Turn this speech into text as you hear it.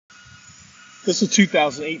This is a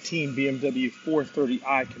 2018 BMW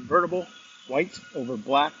 430i convertible, white over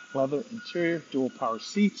black leather interior, dual power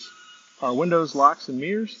seats, power windows, locks and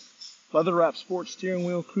mirrors, leather wrapped sports steering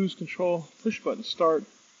wheel, cruise control, push button start,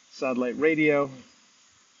 satellite radio,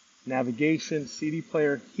 navigation, CD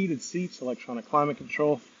player, heated seats, electronic climate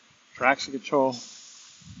control, traction control,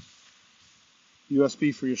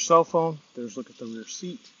 USB for your cell phone. There's a look at the rear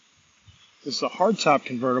seat. This is a hardtop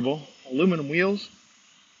convertible, aluminum wheels,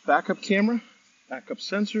 backup camera, backup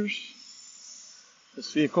sensors.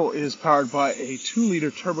 This vehicle is powered by a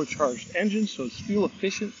 2-liter turbocharged engine, so it's fuel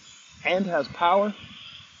efficient and has power.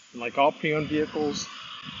 And like all pre-owned vehicles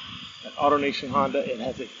at AutoNation Honda, it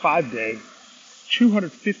has a 5-day,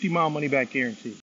 250-mile money-back guarantee.